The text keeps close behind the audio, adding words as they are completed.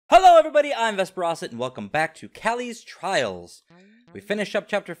Hello everybody, I'm Vesperascit and welcome back to Callie's Trials. We finished up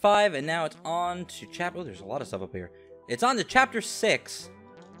chapter 5 and now it's on to chapter... Oh, there's a lot of stuff up here. It's on to chapter 6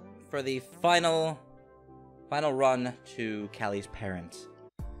 for the final run to Callie's parents.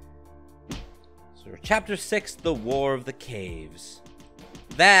 So chapter 6, The War of the Caves.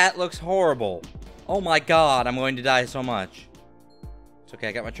 That looks horrible. Oh my god, I'm going to die so much. It's okay,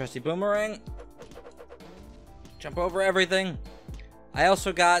 I got my trusty boomerang. Jump over everything. I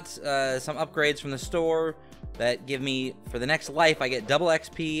also got some upgrades from the store that give me, for the next life, I get double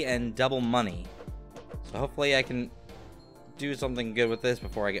XP and double money. So hopefully I can do something good with this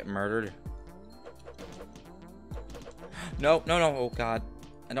before I get murdered. No, no, no, oh god.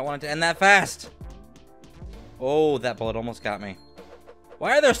 I don't want it to end that fast. Oh, that bullet almost got me.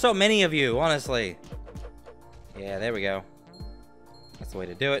 Why are there so many of you, honestly? Yeah, there we go. That's the way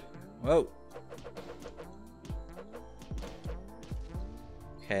to do it. Whoa.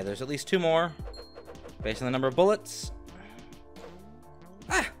 Okay, there's at least 2 more, based on the number of bullets.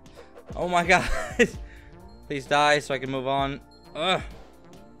 Ah! Oh my god. Please die so I can move on. Ugh.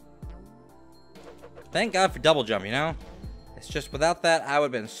 Thank god for double jump, you know? It's just without that, I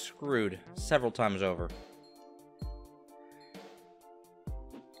would have been screwed several times over.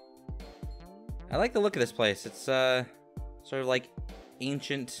 I like the look of this place. It's sort of like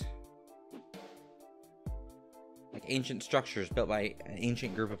ancient... structures built by an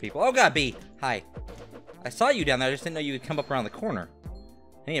ancient group of people. Oh god, B! Hi. I saw you down there, I just didn't know you would come up around the corner.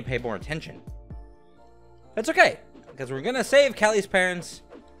 I need to pay more attention. That's okay, because we're gonna save Callie's parents.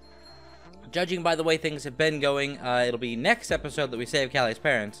 Judging by the way things have been going, it'll be next episode that we save Callie's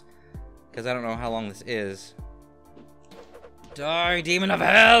parents. Because I don't know how long this is. Die, demon of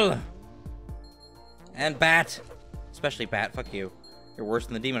hell! And Bat. Especially Bat, fuck you. You're worse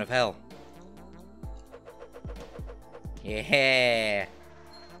than the demon of hell. Yeah.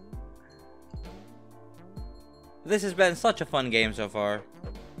 This has been such a fun game so far.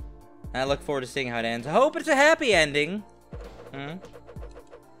 I look forward to seeing how it ends. I hope it's a happy ending.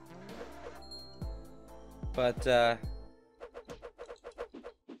 But,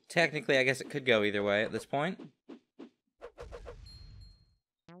 technically, I guess it could go either way at this point.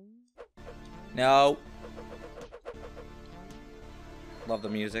 No. Love the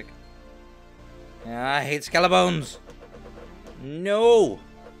music. Yeah, I hate Skelebanes. No!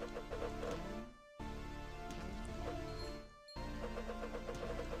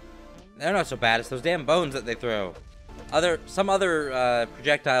 They're not so bad, it's those damn bones that they throw. Some other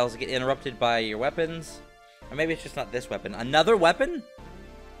projectiles get interrupted by your weapons. Or maybe it's just not this weapon. Another weapon?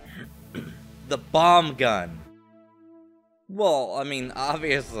 The bomb gun. Well, I mean,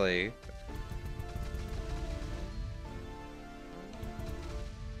 obviously.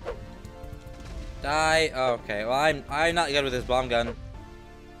 Die. Oh, okay. Well, I'm not good with this bomb gun.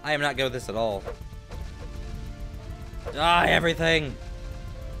 I am not good with this at all. Die, everything.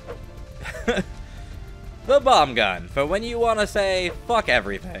 The bomb gun for when you want to say fuck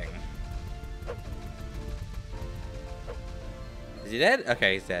everything. Is he dead?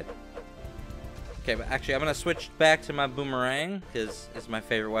 Okay, he's dead. Okay, but actually, I'm gonna switch back to my boomerang because it's my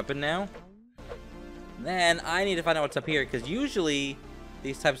favorite weapon now. Then I need to find out what's up here because usually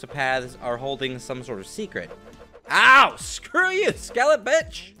these types of paths are holding some sort of secret. Ow! Screw you, skeleton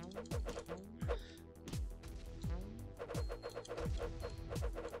bitch!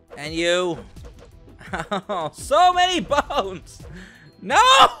 And you. Oh, so many bones! No!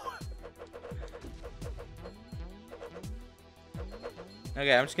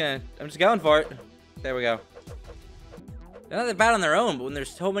 Okay, I'm just going for it. There we go. They're not that bad on their own, but when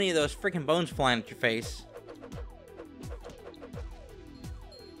there's so many of those freaking bones flying at your face.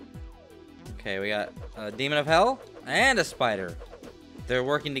 Okay, we got a demon of hell and a spider. They're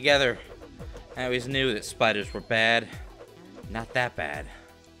working together. I always knew that spiders were bad. Not that bad.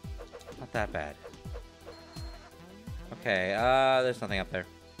 Not that bad. Okay, there's nothing up there.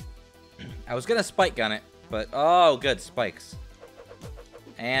 I was gonna spike gun it, but oh, good, spikes.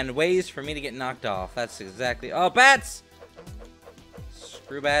 And ways for me to get knocked off. That's exactly... Oh, bats!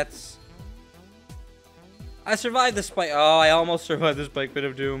 Screw bats. I survived the spike. Oh, I almost survived the spike pit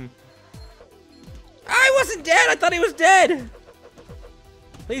of doom. I wasn't dead! I thought he was dead!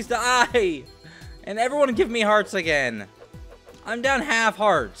 Please die! And everyone give me hearts again. I'm down half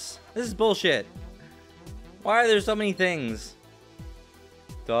hearts. This is bullshit. Why are there so many things?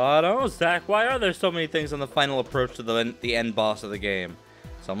 I don't know, Zach. Why are there so many things on the final approach to the end boss of the game?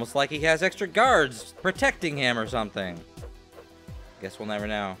 It's almost like he has extra guards protecting him or something. Guess we'll never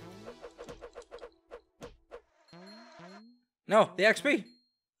know. No, the XP!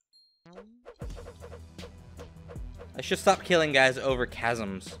 I should stop killing guys over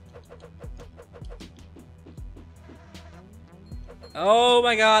chasms. Oh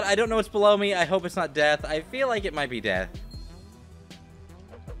my god, I don't know what's below me. I hope it's not death. I feel like it might be death.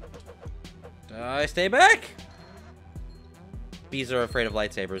 I stay back? Bees are afraid of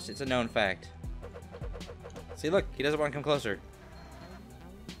lightsabers. It's a known fact. See, look, he doesn't want to come closer.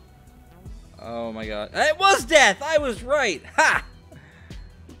 Oh my god. It was death! I was right! Ha!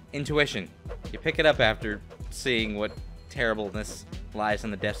 Intuition. You pick it up after seeing what terribleness lies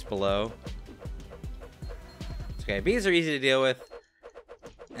in the depths below. It's okay, bees are easy to deal with.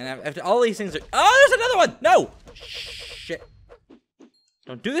 And after all these things are... Oh, there's another one! No! Shit.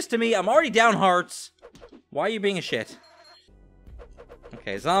 Don't do this to me. I'm already down hearts. Why are you being a shit?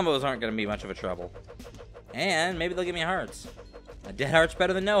 Okay, zombos aren't going to be much of a trouble. And maybe they'll give me hearts. A dead heart's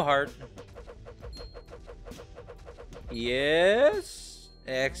better than no heart. Yes.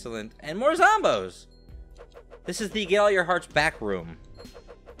 Excellent. And more zombos. This is the get all your hearts back room.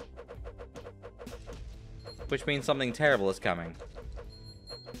 Which means something terrible is coming.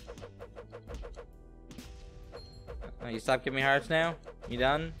 Oh, you stop giving me hearts now? You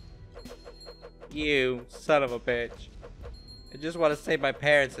done? You son of a bitch. I just want to save my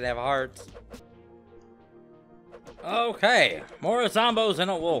parents and have hearts. Okay, more zombos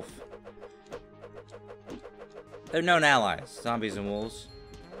and a wolf. They're known allies, zombies and wolves.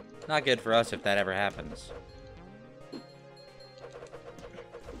 Not good for us if that ever happens. I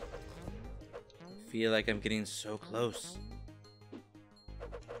feel like I'm getting so close.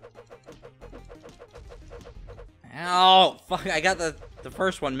 Ow! Fuck, I got the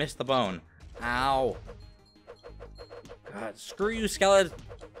first one, missed the bone. Ow. God, screw you, skeleton.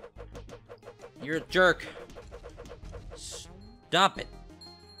 You're a jerk. Stop it.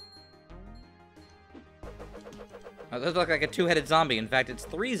 Oh, those look like a two-headed zombie. In fact, it's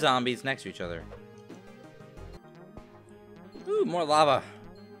 3 zombies next to each other. Ooh, more lava.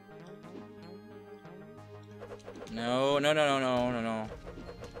 No, no, no, no, no, no, no.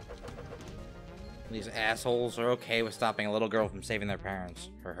 These assholes are okay with stopping a little girl from saving their parents.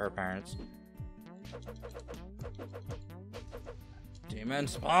 Or her parents. Demon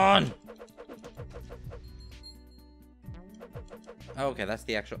spawn! Okay, that's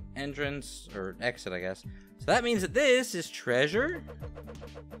the actual entrance, or exit, I guess. So that means that this is treasure?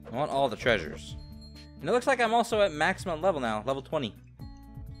 I want all the treasures. And it looks like I'm also at maximum level now, level 20.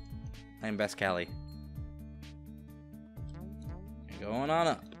 I'm best Callie. Going on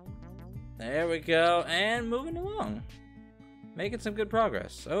up. There we go, and moving along. Making some good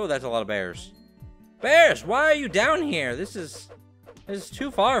progress. Oh, that's a lot of bears. Bears, why are you down here? This is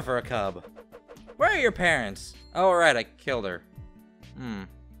too far for a cub. Where are your parents? Oh, right, I killed her.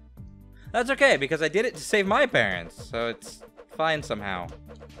 That's okay, because I did it to save my parents, so it's fine somehow.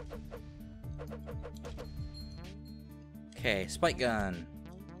 Okay, spike gun.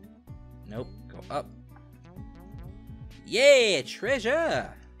 Nope, go up. Yeah,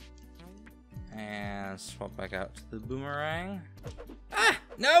 treasure! And swap back out to the boomerang. Ah,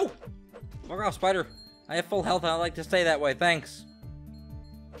 no! Fuck off, spider. I have full health, I like to stay that way, thanks.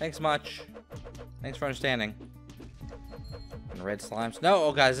 Thanks much. Thanks for understanding. And red slimes. No,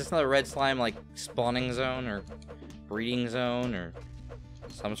 oh guys, is this another red slime like spawning zone or breeding zone or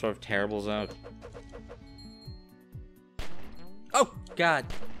some sort of terrible zone? Oh god.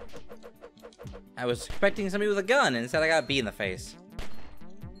 I was expecting somebody with a gun and instead I got a bee in the face.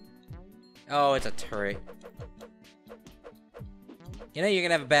 Oh, it's a turret. You know you're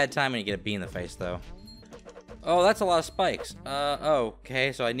gonna have a bad time when you get a bee in the face though. Oh, that's a lot of spikes. Oh,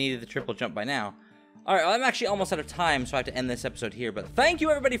 okay, so I needed the triple jump by now. Alright, well, I'm actually almost out of time, so I have to end this episode here. But thank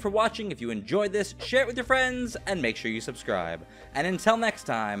you, everybody, for watching. If you enjoyed this, share it with your friends, and make sure you subscribe. And until next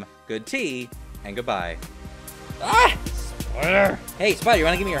time, good tea, and goodbye. Ah! Spider! Hey, Spider, you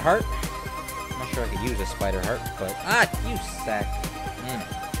want to give me your heart? I'm not sure I could use a spider heart, but... Ah, you sack.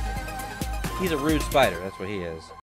 He's a rude spider, that's what he is.